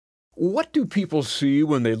What do people see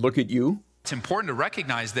when they look at you? It's important to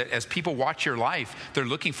recognize that as people watch your life, they're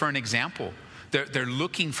looking for an example. They're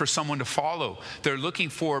looking for someone to follow. They're looking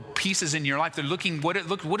for pieces in your life. They're looking, what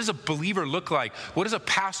does a believer look like? What does a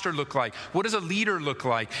pastor look like? What does a leader look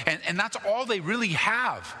like? And that's all they really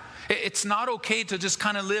have. It's not okay to just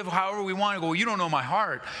kind of live however we want to go, you don't know my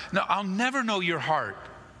heart. No, I'll never know your heart.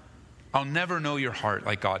 I'll never know your heart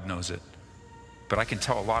like God knows it. But I can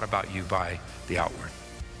tell a lot about you by the outward,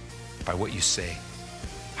 by what you say,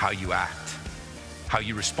 how you act, how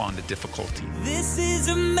you respond to difficulty. This is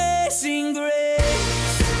amazing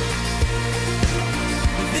grace.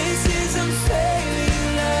 This is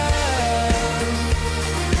unfailing love.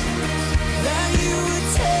 That you would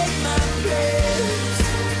take my place.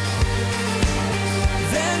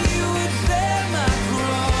 That you would bear my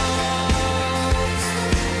cross.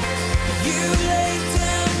 You laid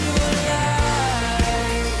down your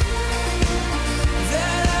life.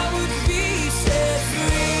 That I would be set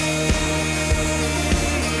free.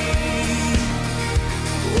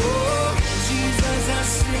 Oh, Jesus, I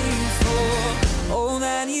sing for all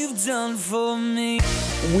that you've done for me.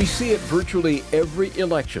 We see it virtually every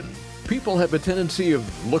election. People have a tendency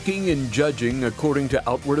of looking and judging according to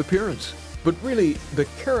outward appearance. But really, the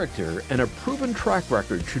character and a proven track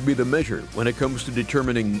record should be the measure when it comes to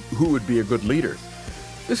determining who would be a good leader.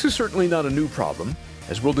 This is certainly not a new problem,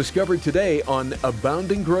 as we'll discover today on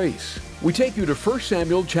Abounding Grace. We take you to 1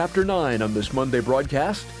 Samuel chapter 9 on this Monday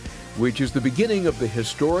broadcast, which is the beginning of the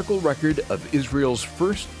historical record of Israel's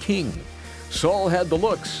first king. Saul had the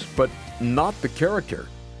looks, but not the character.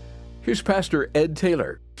 Here's Pastor Ed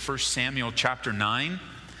Taylor. 1 Samuel chapter 9,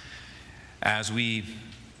 as we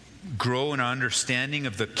grow in our understanding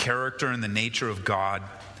of the character and the nature of God,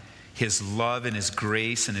 His love and His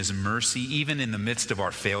grace and His mercy, even in the midst of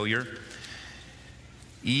our failure,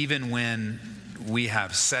 even when we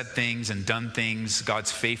have said things and done things,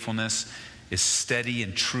 God's faithfulness is steady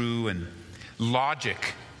and true, and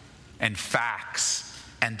logic and facts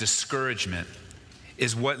and discouragement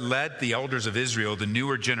is what led the elders of Israel, the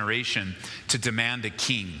newer generation, to demand a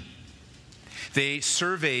king. They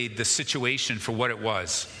surveyed the situation for what it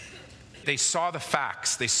was. They saw the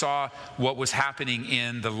facts. They saw what was happening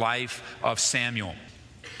in the life of Samuel.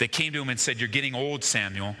 They came to him and said, "You're getting old,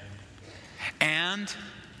 Samuel, and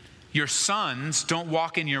your sons don't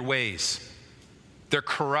walk in your ways. They're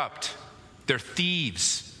corrupt. They're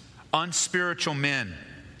thieves, unspiritual men."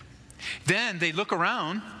 Then they look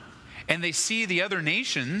around and they see the other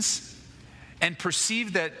nations and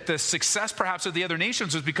perceive that the success perhaps of the other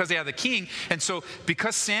nations was because they had the king. And so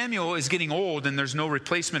because Samuel is getting old and there's no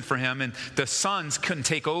replacement for him, and the sons couldn't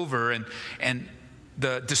take over, and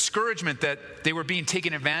the discouragement that they were being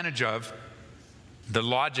taken advantage of, the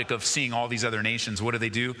logic of seeing all these other nations, what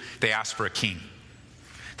do? They ask for a king.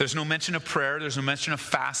 There's no mention of prayer. There's no mention of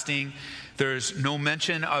fasting. There's no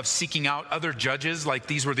mention of seeking out other judges, like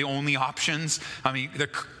these were the only options. I mean,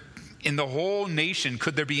 in the whole nation,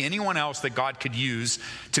 could there be anyone else that God could use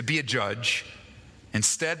to be a judge?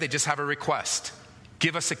 Instead, they just have a request.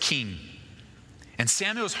 Give us a king. And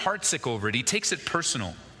Samuel's heartsick over it. He takes it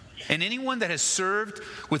personal. And anyone that has served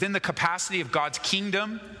within the capacity of God's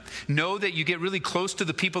kingdom, know that you get really close to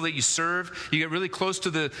the people that you serve. You get really close to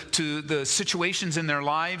the situations in their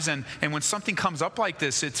lives. And when something comes up like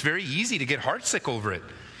this, it's very easy to get heartsick over it.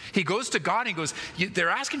 He goes to God and he goes, "They're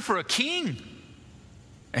asking for a king."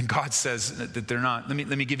 And God says that they're not.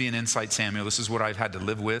 Let me give you an insight, Samuel. This is what I've had to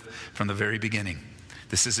live with from the very beginning.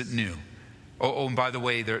 This isn't new. Oh, and by the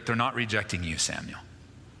way, they're not rejecting you, Samuel.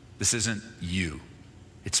 This isn't you.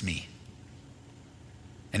 It's me.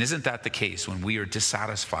 And isn't that the case when we are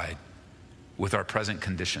dissatisfied with our present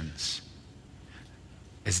conditions,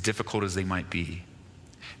 as difficult as they might be?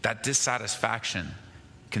 That dissatisfaction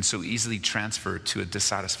can so easily transfer to a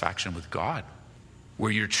dissatisfaction with God,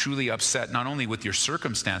 where you're truly upset not only with your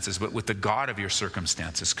circumstances, but with the God of your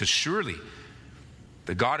circumstances. Because surely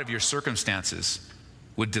the God of your circumstances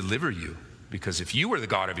would deliver you, because if you were the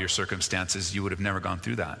God of your circumstances, you would have never gone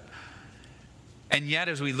through that. And yet,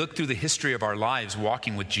 as we look through the history of our lives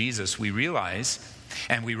walking with Jesus, we realize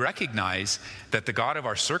and we recognize that the God of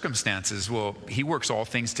our circumstances, well, He works all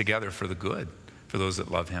things together for the good, for those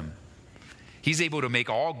that love Him. He's able to make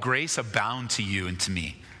all grace abound to you and to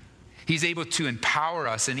me. He's able to empower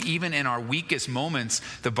us, and even in our weakest moments,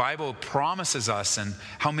 the Bible promises us, and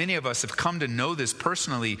how many of us have come to know this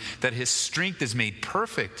personally, that His strength is made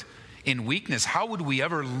perfect in weakness? How would we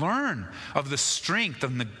ever learn of the strength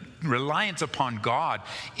and the reliance upon God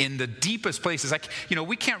in the deepest places? Like,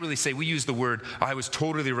 we can't really say, we use the word, I was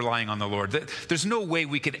totally relying on the Lord. There's no way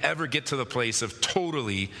we could ever get to the place of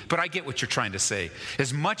totally, but I get what you're trying to say.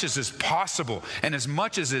 As much as is possible and as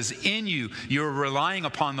much as is in you, you're relying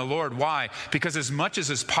upon the Lord. Why? Because as much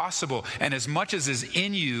as is possible and as much as is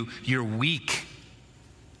in you, you're weak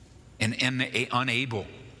and unable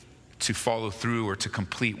to follow through or to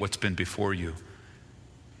complete what's been before you.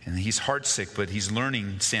 And he's heartsick, but he's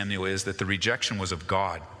learning, Samuel is, that the rejection was of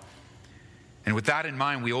God. And with that in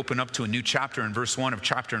mind, we open up to a new chapter in verse 1 of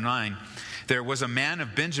chapter 9. There was a man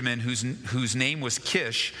of Benjamin whose name was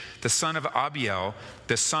Kish, the son of Abiel,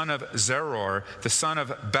 the son of Zeror, the son of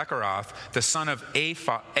Bechorath, the son of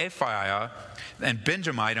Aphiah, and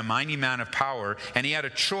Benjamite, a mighty man of power. And he had a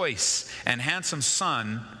choice and handsome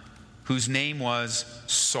son whose name was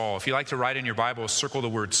Saul. If you like to write in your Bible, circle the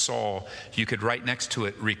word Saul. You could write next to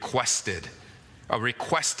it, requested, a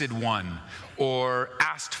requested one, or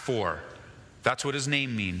asked for. That's what his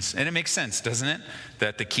name means. And it makes sense, doesn't it?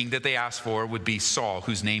 That the king that they asked for would be Saul,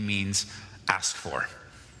 whose name means asked for.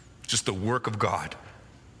 Just the work of God.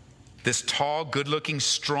 This tall, good-looking,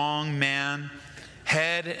 strong man,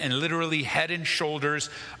 head and shoulders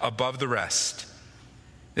above the rest.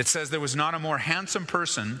 It says there was not a more handsome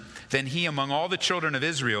person than he among all the children of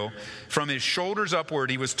Israel. From his shoulders upward,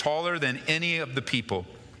 he was taller than any of the people.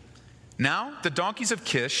 Now, the donkeys of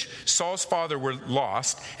Kish, Saul's father, were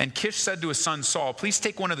lost, and Kish said to his son Saul, please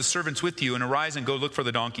take one of the servants with you and arise and go look for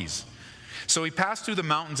the donkeys. So he passed through the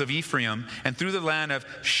mountains of Ephraim and through the land of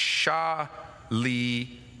Shalisha.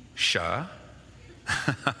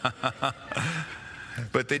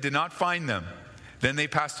 But they did not find them. Then they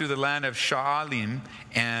passed through the land of Sha'alim,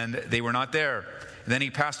 and they were not there. Then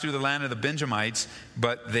he passed through the land of the Benjamites,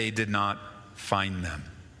 but they did not find them.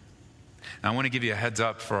 Now, I want to give you a heads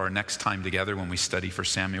up for our next time together when we study for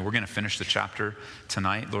Samuel. We're going to finish the chapter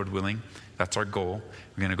tonight, Lord willing. That's our goal.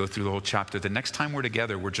 We're going to go through the whole chapter. The next time we're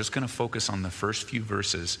together, we're just going to focus on the first few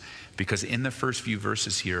verses, because in the first few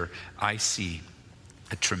verses here, I see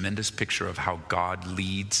a tremendous picture of how God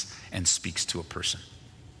leads and speaks to a person.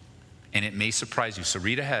 And it may surprise you. So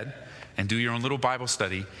read ahead and do your own little Bible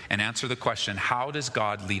study and answer the question, how does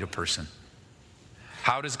God lead a person?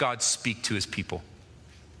 How does God speak to his people?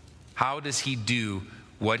 How does he do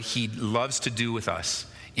what he loves to do with us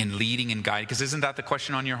in leading and guiding? Because isn't that the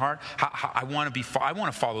question on your heart? I want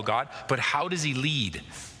to follow God, but how does he lead?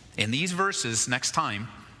 In these verses, next time,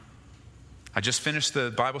 I just finished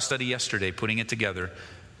the Bible study yesterday, putting it together,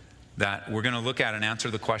 that we're going to look at and answer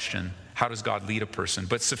the question, how does God lead a person?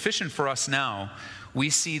 But sufficient for us now, we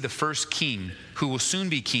see the first king, who will soon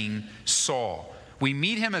be king, Saul. We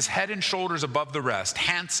meet him as head and shoulders above the rest,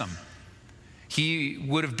 handsome. He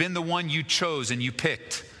would have been the one you chose and you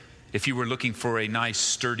picked if you were looking for a nice,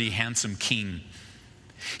 sturdy, handsome king.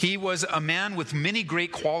 He was a man with many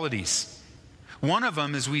great qualities. One of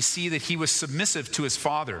them is we see that he was submissive to his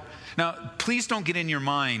father. Now, please don't get in your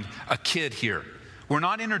mind a kid here. We're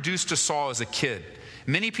not introduced to Saul as a kid.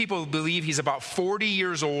 Many people believe he's about 40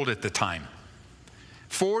 years old at the time.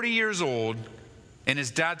 40 years old, and his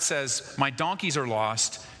dad says, my donkeys are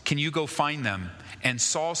lost. Can you go find them? And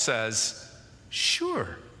Saul says,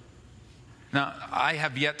 sure. Now, I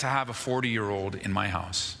have yet to have a 40-year-old in my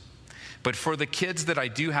house. But for the kids that I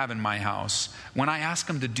do have in my house, when I ask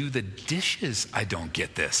them to do the dishes, I don't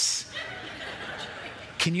get this.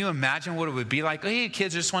 Can you imagine what it would be like? Hey,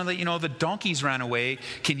 kids, I just want to let you know the donkeys ran away.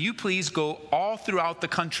 Can you please go all throughout the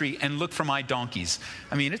country and look for my donkeys?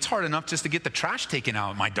 I mean, it's hard enough just to get the trash taken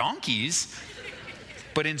out. My donkeys.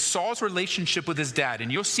 But in Saul's relationship with his dad,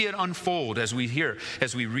 and you'll see it unfold as we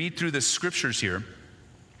read through the scriptures here,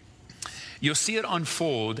 you'll see it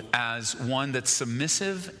unfold as one that's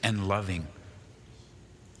submissive and loving.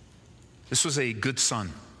 This was a good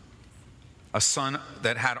son, a son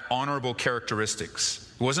that had honorable characteristics.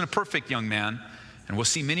 He wasn't a perfect young man, and we'll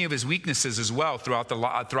see many of his weaknesses as well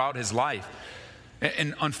throughout his life.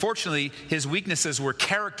 And unfortunately, his weaknesses were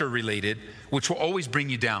character related, which will always bring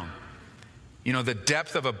you down. You know, the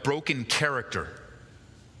depth of a broken character.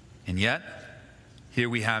 And yet, here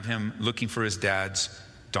we have him looking for his dad's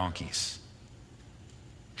donkeys.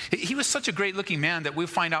 He was such a great looking man that we'll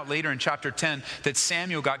find out later in chapter 10 that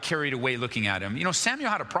Samuel got carried away looking at him. You know,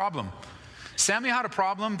 Samuel had a problem. Samuel had a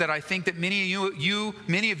problem that I think that many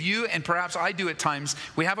of you, and perhaps I do at times,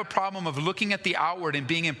 we have a problem of looking at the outward and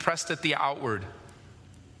being impressed at the outward.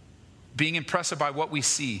 Being impressed by what we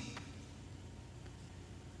see.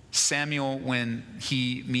 Samuel, when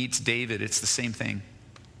he meets David, it's the same thing.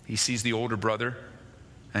 He sees the older brother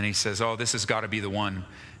And he says, oh, this has got to be the one.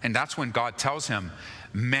 And that's when God tells him,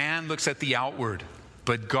 man looks at the outward,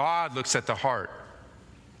 but God looks at the heart.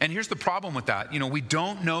 And here's the problem with that. We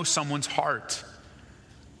don't know someone's heart.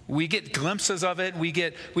 We get glimpses of it. We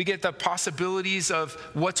get the possibilities of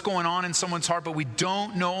what's going on in someone's heart, but we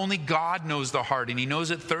don't know. Only God knows the heart, and he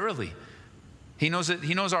knows it thoroughly. He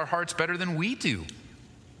knows our hearts better than we do.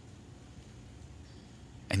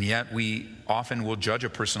 And yet we often will judge a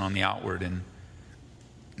person on the outward and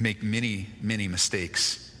make many, many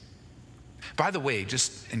mistakes. By the way,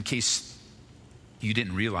 just in case you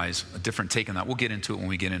didn't realize, a different take on that. We'll get into it when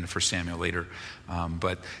we get into 1 Samuel later.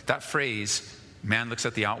 But that phrase, man looks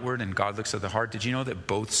at the outward and God looks at the heart. Did you know that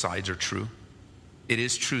both sides are true? It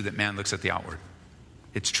is true that man looks at the outward.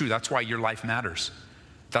 It's true. That's why your life matters.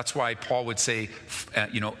 That's why Paul would say,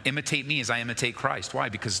 imitate me as I imitate Christ. Why?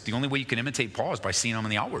 Because the only way you can imitate Paul is by seeing him in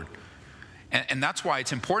the outward. And that's why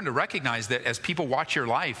it's important to recognize that as people watch your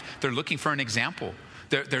life, they're looking for an example.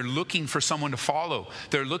 They're looking for someone to follow.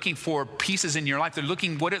 They're looking for pieces in your life. They're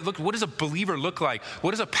looking, what does a believer look like?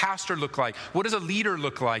 What does a pastor look like? What does a leader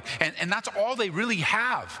look like? And that's all they really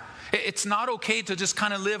have. It's not okay to just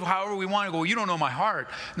kind of live however we want to go, you don't know my heart.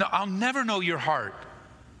 No, I'll never know your heart.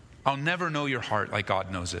 I'll never know your heart like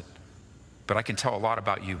God knows it. But I can tell a lot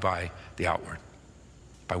about you by the outward,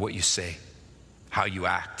 by what you say, how you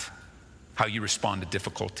act, how you respond to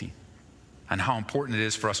difficulty, and how important it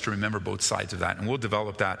is for us to remember both sides of that. And we'll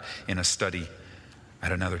develop that in a study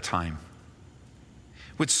at another time.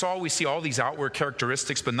 With Saul, we see all these outward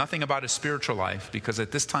characteristics, but nothing about his spiritual life, because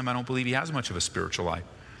at this time, I don't believe he has much of a spiritual life.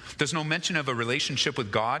 There's no mention of a relationship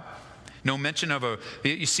with God. No mention of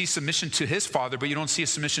you see submission to his father, but you don't see a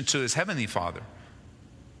submission to his heavenly Father.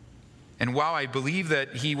 And while I believe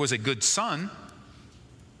that he was a good son,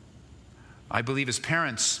 I believe as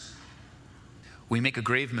parents, we make a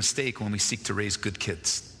grave mistake when we seek to raise good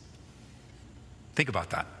kids. Think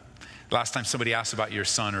about that. Last time somebody asked about your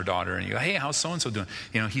son or daughter, and you go, hey, how's so-and-so doing?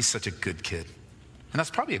 He's such a good kid. And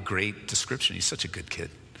that's probably a great description. He's such a good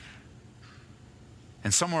kid.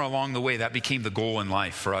 And somewhere along the way, that became the goal in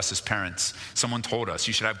life for us as parents. Someone told us,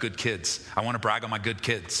 you should have good kids. I want to brag on my good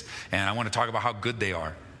kids, and I want to talk about how good they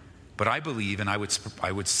are. But I believe, and I would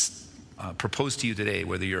propose to you today,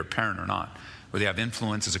 whether you're a parent or not, whether you have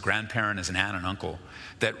influence as a grandparent, as an aunt and uncle,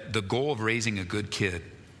 that the goal of raising a good kid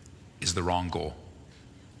is the wrong goal.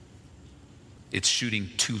 It's shooting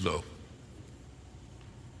too low.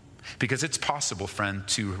 Because it's possible, friend,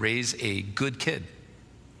 to raise a good kid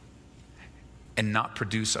and not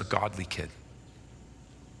produce a godly kid.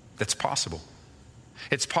 That's possible.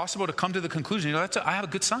 It's possible to come to the conclusion, I have a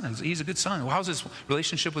good son. He's a good son. Well, how's his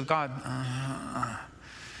relationship with God?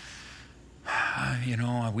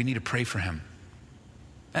 We need to pray for him.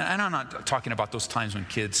 And I'm not talking about those times when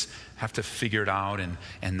kids have to figure it out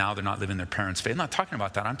and now they're not living their parents' faith. I'm not talking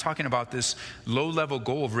about that. I'm talking about this low-level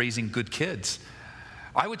goal of raising good kids.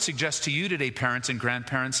 I would suggest to you today, parents and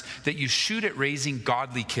grandparents, that you shoot at raising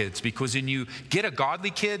godly kids, because when you get a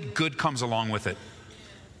godly kid, good comes along with it.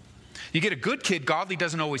 You get a good kid, godly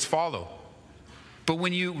doesn't always follow. But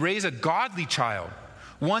when you raise a godly child,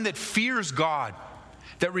 one that fears God,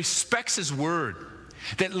 that respects his word,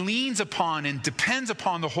 that leans upon and depends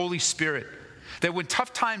upon the Holy Spirit, that when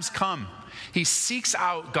tough times come, he seeks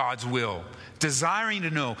out God's will, desiring to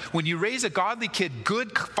know. When you raise a godly kid,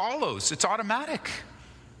 good follows. It's automatic.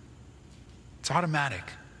 It's automatic.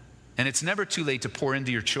 And it's never too late to pour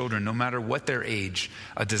into your children, no matter what their age,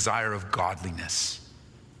 a desire of godliness.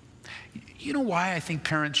 You know why I think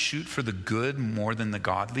parents shoot for the good more than the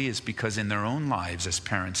godly is because in their own lives as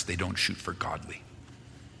parents, they don't shoot for godly.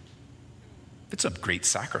 It's a great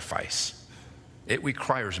sacrifice. It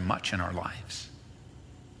requires much in our lives.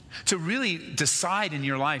 To really decide in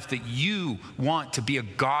your life that you want to be a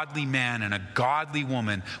godly man and a godly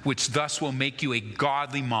woman, which thus will make you a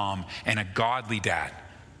godly mom and a godly dad.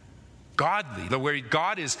 Godly, where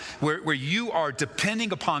God is, where you are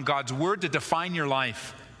depending upon God's word to define your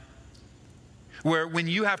life. Where when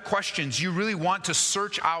you have questions, you really want to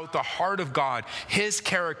search out the heart of God, his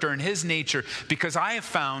character and his nature, because I have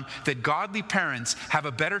found that godly parents have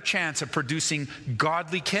a better chance of producing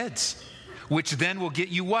godly kids, which then will get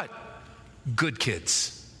you what? Good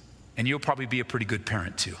kids. And you'll probably be a pretty good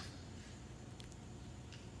parent too.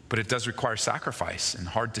 But it does require sacrifice and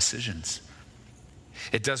hard decisions.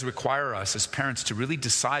 It does require us as parents to really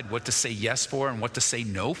decide what to say yes for and what to say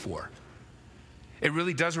no for. It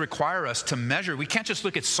really does require us to measure. We can't just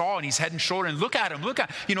look at Saul and he's head and shoulder and look at him.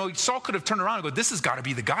 Saul could have turned around and go, this has got to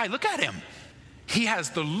be the guy. Look at him. He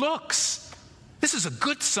has the looks. This is a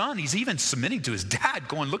good son. He's even submitting to his dad,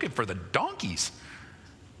 going looking for the donkeys.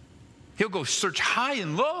 He'll go search high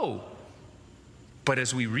and low. But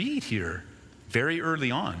as we read here, very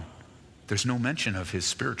early on, there's no mention of his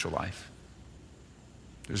spiritual life.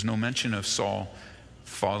 There's no mention of Saul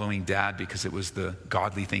following dad because it was the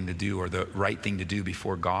godly thing to do or the right thing to do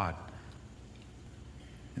before God.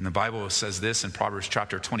 And the Bible says this in Proverbs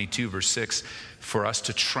chapter 22, verse 6, for us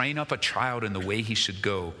to train up a child in the way he should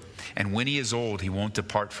go, and when he is old, he won't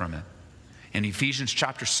depart from it. In Ephesians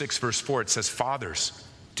chapter 6, verse 4, it says, fathers,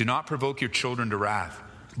 do not provoke your children to wrath,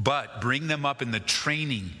 but bring them up in the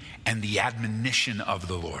training and the admonition of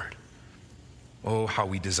the Lord. Oh, how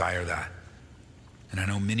we desire that. And I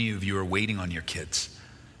know many of you are waiting on your kids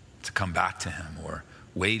to come back to him, or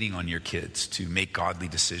waiting on your kids to make godly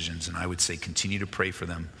decisions. And I would say continue to pray for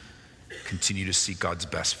them. Continue to seek God's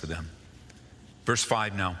best for them. Verse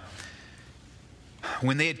 5 now.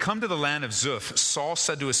 When they had come to the land of Zuph, Saul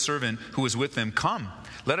said to his servant who was with them, come,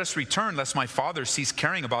 let us return, lest my father cease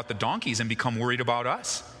caring about the donkeys and become worried about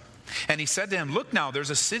us. And he said to him, look now,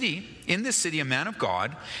 there's a city, in this city a man of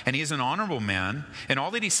God, and he is an honorable man, and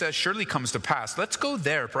all that he says surely comes to pass. Let's go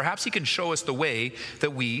there. Perhaps he can show us the way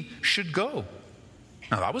that we should go.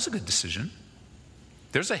 Now that was a good decision.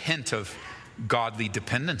 There's a hint of godly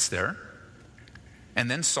dependence there. And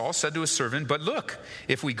then Saul said to his servant, but look,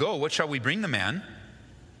 if we go, what shall we bring the man?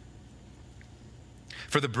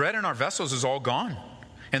 For the bread in our vessels is all gone,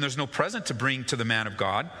 and there's no present to bring to the man of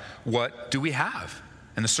God. What do we have?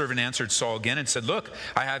 And the servant answered Saul again and said, look,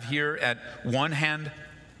 I have here at one hand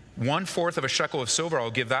 1/4 of a shekel of silver.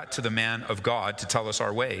 I'll give that to the man of God to tell us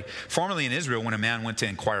our way. Formerly in Israel, when a man went to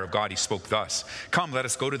inquire of God, he spoke thus, come, let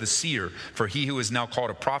us go to the seer, for he who is now called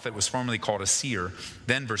a prophet was formerly called a seer.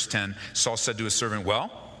 Then verse 10, Saul said to his servant,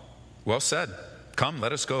 well said, come,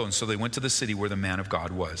 let us go. And so they went to the city where the man of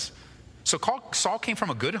God was. So Saul came from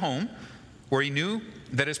a good home where he knew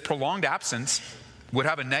that his prolonged absence would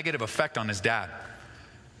have a negative effect on his dad.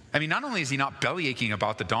 I mean, not only is he not belly aching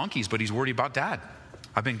about the donkeys, but he's worried about dad.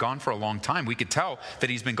 I've been gone for a long time. We could tell that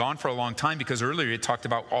he's been gone for a long time because earlier it talked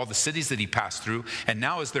about all the cities that he passed through. And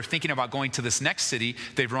now as they're thinking about going to this next city,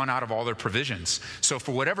 they've run out of all their provisions. So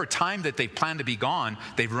for whatever time that they planned to be gone,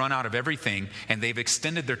 they've run out of everything. And they've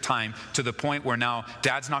extended their time to the point where now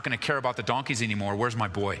dad's not going to care about the donkeys anymore. Where's my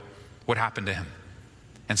boy? What happened to him?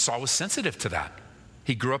 And Saul was sensitive to that.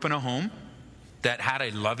 He grew up in a home that had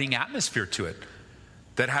a loving atmosphere to it,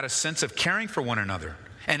 that had a sense of caring for one another.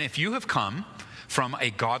 And if you have come from a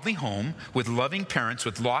godly home with loving parents,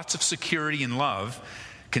 with lots of security and love,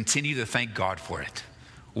 continue to thank God for it.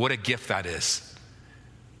 What a gift that is.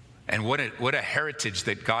 And what a heritage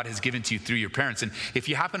that God has given to you through your parents. And if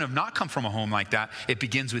you happen to have not come from a home like that, it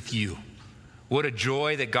begins with you. What a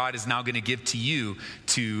joy that God is now going to give to you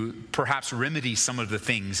to perhaps remedy some of the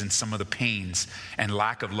things and some of the pains and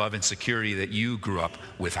lack of love and security that you grew up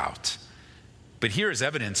without. But here is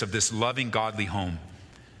evidence of this loving, godly home.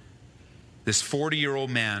 This 40-year-old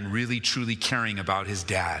man really, truly caring about his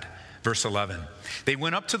dad. Verse 11, they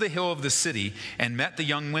went up to the hill of the city and met the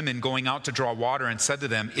young women going out to draw water and said to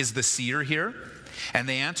them, is the seer here? And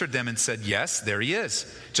they answered them and said, yes, there he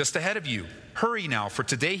is, just ahead of you. Hurry now, for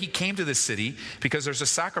today he came to this city because there's a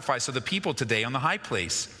sacrifice of the people today on the high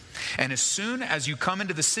place. And as soon as you come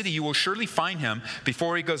into the city, you will surely find him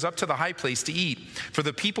before he goes up to the high place to eat. For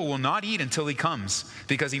the people will not eat until he comes,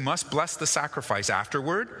 because he must bless the sacrifice.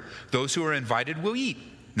 Afterward, those who are invited will eat.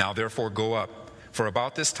 Now therefore go up, for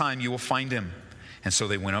about this time you will find him. And so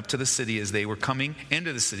they went up to the city. As they were coming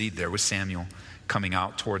into the city, there was Samuel coming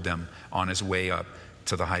out toward them on his way up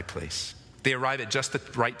to the high place. They arrive at just the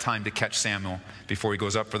right time to catch Samuel before he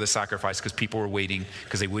goes up for the sacrifice, because people were waiting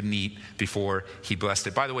because they wouldn't eat before he blessed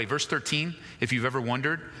it. By the way, verse 13, if you've ever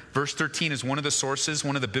wondered, verse 13 is one of the sources,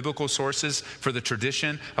 one of the biblical sources for the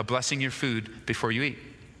tradition of blessing your food before you eat.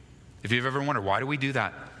 If you've ever wondered, why do we do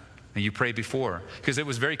that? And you pray before. Because it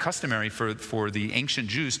was very customary for the ancient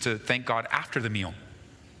Jews to thank God after the meal.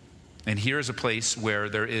 And here is a place where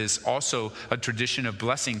there is also a tradition of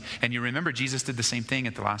blessing. And you remember Jesus did the same thing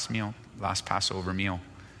at the last Passover meal,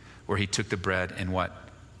 where he took the bread and what?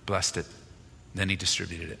 Blessed it. Then he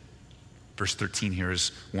distributed it. Verse 13 here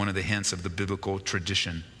is one of the hints of the biblical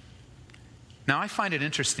tradition. Now I find it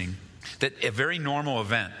interesting that a very normal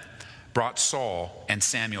event brought Saul and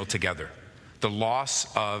Samuel together. The loss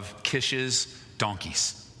of Kish's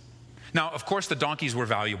donkeys. Now, of course, the donkeys were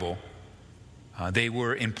valuable. They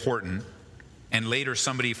were important, and later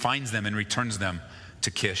somebody finds them and returns them to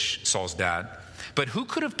Kish, Saul's dad. But who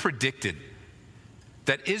could have predicted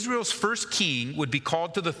that Israel's first king would be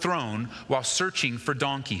called to the throne while searching for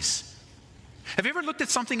donkeys? Have you ever looked at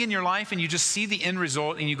something in your life and you just see the end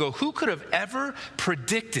result and you go, who could have ever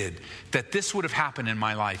predicted that this would have happened in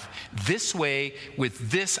my life this way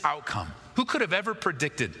with this outcome? Who could have ever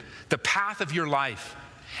predicted the path of your life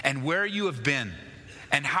and where you have been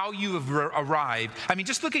and how you have arrived? I mean,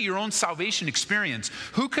 just look at your own salvation experience.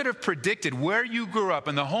 Who could have predicted where you grew up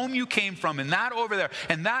and the home you came from and that over there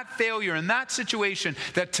and that failure and that situation,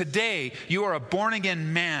 that today you are a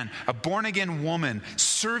born-again man, a born-again woman,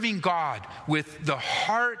 serving God with the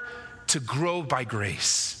heart to grow by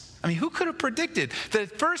grace? I mean, who could have predicted? The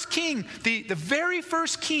first king, the very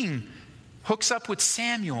first king, hooks up with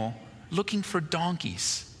Samuel looking for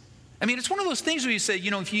donkeys. I mean, it's one of those things where you say,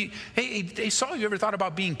 hey, Saul, you ever thought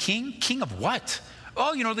about being king? King of what?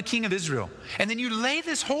 Oh, the king of Israel. And then you lay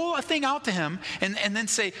this whole thing out to him and then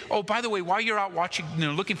say, oh, by the way, while you're out watching,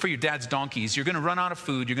 looking for your dad's donkeys, you're going to run out of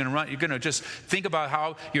food. You're going to just think about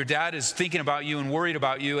how your dad is thinking about you and worried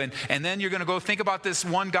about you. And then you're going to go think about this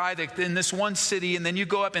one guy that in this one city. And then you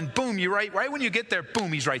go up and boom, you're right when you get there,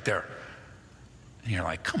 boom, he's right there. And you're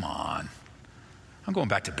like, come on. I'm going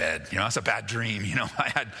back to bed. That's a bad dream. I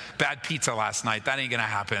had bad pizza last night. That ain't going to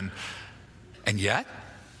happen. And yet,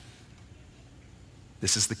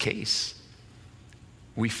 this is the case.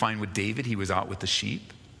 We find with David, he was out with the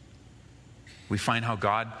sheep. We find how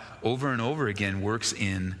God over and over again works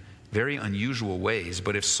in very unusual ways.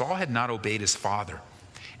 But if Saul had not obeyed his father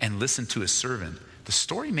and listened to his servant, the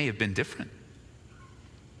story may have been different.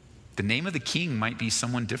 The name of the king might be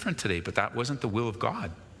someone different today, but that wasn't the will of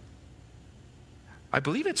God. I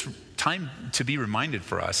believe it's time to be reminded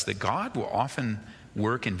for us that God will often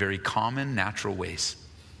work in very common, natural ways.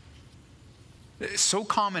 So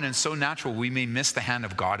common and so natural, we may miss the hand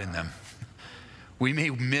of God in them. We may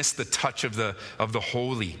miss the touch of the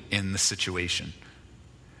holy in the situation.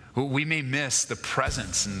 We may miss the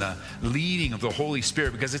presence and the leading of the Holy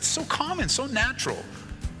Spirit because it's so common, so natural.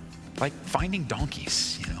 Like finding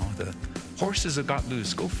donkeys, the horses have got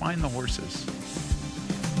loose. Go find the horses.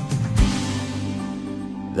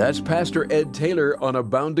 That's Pastor Ed Taylor on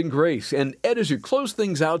Abounding Grace. And Ed, as you close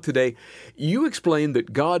things out today, you explain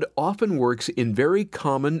that God often works in very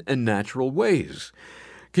common and natural ways.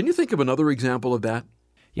 Can you think of another example of that?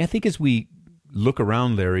 Yeah, I think as we look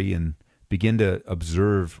around, Larry, and begin to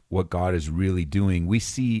observe what God is really doing,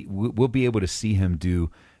 we'll be able to see him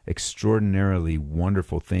do extraordinarily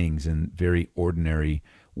wonderful things in very ordinary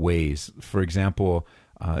ways. For example,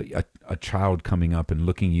 a child coming up and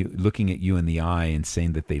looking at you in the eye and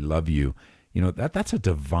saying that they love you, that's a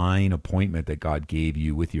divine appointment that God gave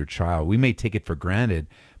you with your child. We may take it for granted,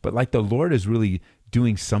 but like the Lord is really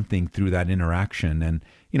doing something through that interaction. And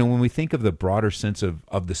when we think of the broader sense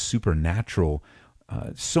of the supernatural,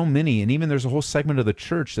 so many, and even there's a whole segment of the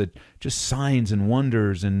church that just signs and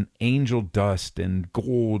wonders and angel dust and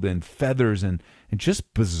gold and feathers and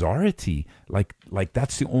just bizarrity. Like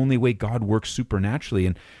that's the only way God works supernaturally.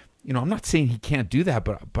 And I'm not saying he can't do that,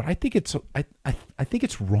 but I think it's I think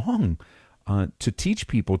it's wrong to teach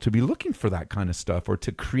people to be looking for that kind of stuff or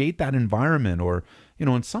to create that environment. Or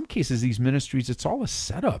in some cases, these ministries, it's all a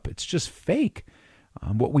setup. It's just fake.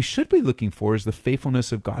 What we should be looking for is the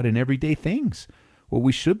faithfulness of God in everyday things. What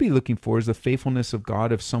we should be looking for is the faithfulness of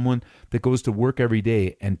God of someone that goes to work every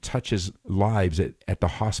day and touches lives at the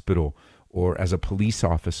hospital or as a police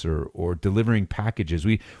officer or delivering packages.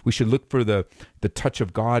 We should look for the touch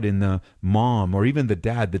of God in the mom or even the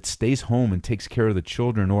dad that stays home and takes care of the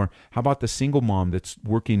children. Or how about the single mom that's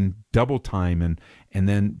working double time and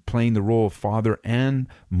then playing the role of father and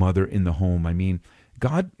mother in the home? I mean,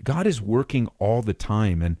 God is working all the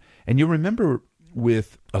time. And you remember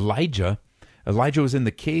with Elijah was in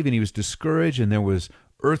the cave and he was discouraged, and there was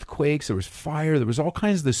earthquakes, there was fire, there was all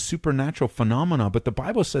kinds of the supernatural phenomena, but the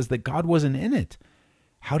Bible says that God wasn't in it.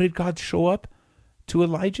 How did God show up to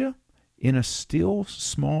Elijah? In a still,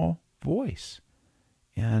 small voice.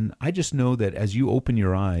 And I just know that as you open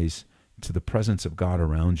your eyes to the presence of God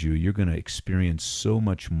around you, you're going to experience so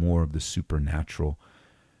much more of the supernatural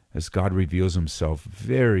as God reveals himself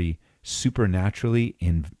very supernaturally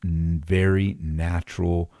in very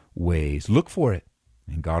natural ways. Look for it,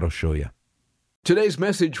 and God will show you. Today's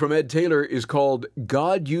message from Ed Taylor is called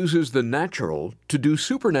God Uses the Natural to Do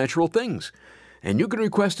Supernatural Things. And you can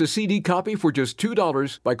request a CD copy for just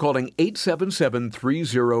 $2 by calling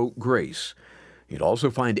 877-30-GRACE. You'd also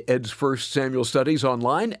find Ed's First Samuel studies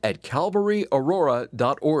online at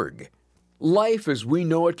calvaryaurora.org. Life as we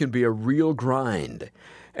know it can be a real grind.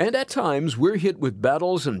 And at times, we're hit with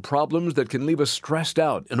battles and problems that can leave us stressed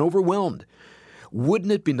out and overwhelmed.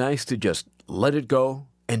 Wouldn't it be nice to just let it go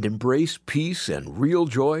and embrace peace and real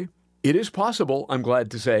joy? It is possible, I'm glad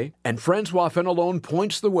to say, and Francois Fenelon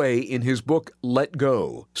points the way in his book, Let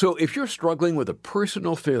Go. So if you're struggling with a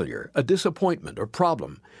personal failure, a disappointment, or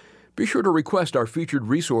problem, be sure to request our featured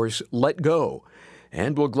resource, Let Go,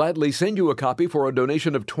 and we'll gladly send you a copy for a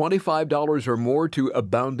donation of $25 or more to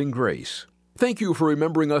Abounding Grace. Thank you for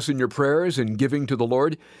remembering us in your prayers and giving to the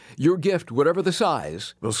Lord. Your gift, whatever the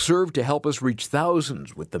size, will serve to help us reach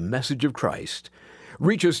thousands with the message of Christ.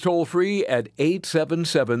 Reach us toll-free at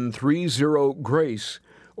 877-30-GRACE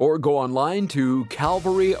or go online to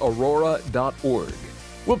calvaryaurora.org.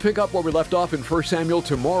 We'll pick up where we left off in 1 Samuel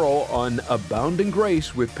tomorrow on Abounding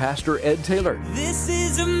Grace with Pastor Ed Taylor. This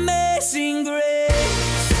is amazing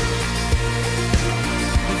grace.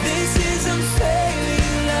 This is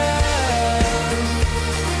unfailing love.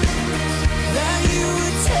 That you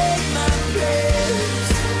would take my place.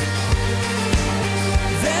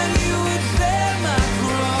 Then you would bear my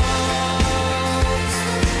cross.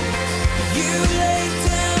 You laid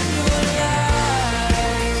down your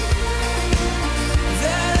life.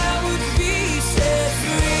 That I would be set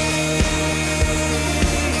free.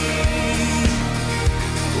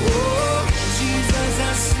 Oh, Jesus, I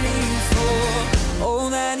sing for all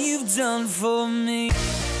that you've done for me.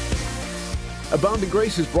 Abounding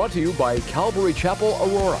Grace is brought to you by Calvary Chapel,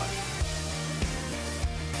 Aurora.